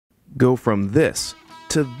Go from this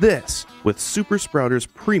to this with Super Sprouter's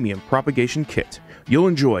Premium Propagation Kit. You'll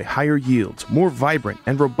enjoy higher yields, more vibrant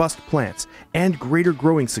and robust plants, and greater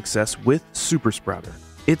growing success with Super Sprouter.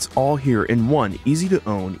 It's all here in one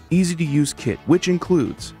easy-to-own, easy-to-use kit, which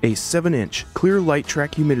includes a 7-inch clear light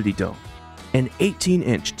track humidity dome, an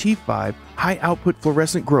 18-inch T5 high-output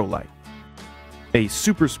fluorescent grow light, a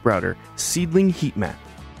Super Sprouter seedling heat mat,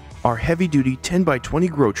 our heavy-duty 10x20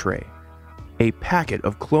 grow tray, a packet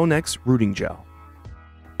of Clonex Rooting Gel,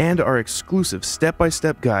 and our exclusive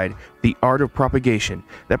step-by-step guide, The Art of Propagation,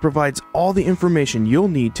 that provides all the information you'll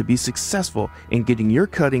need to be successful in getting your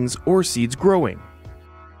cuttings or seeds growing.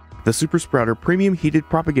 The Super Sprouter Premium Heated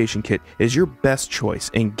Propagation Kit is your best choice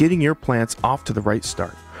in getting your plants off to the right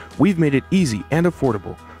start. We've made it easy and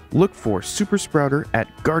affordable. Look for Super Sprouter at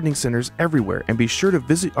gardening centers everywhere, and be sure to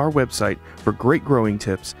visit our website for great growing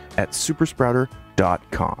tips at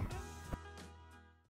supersprouter.com.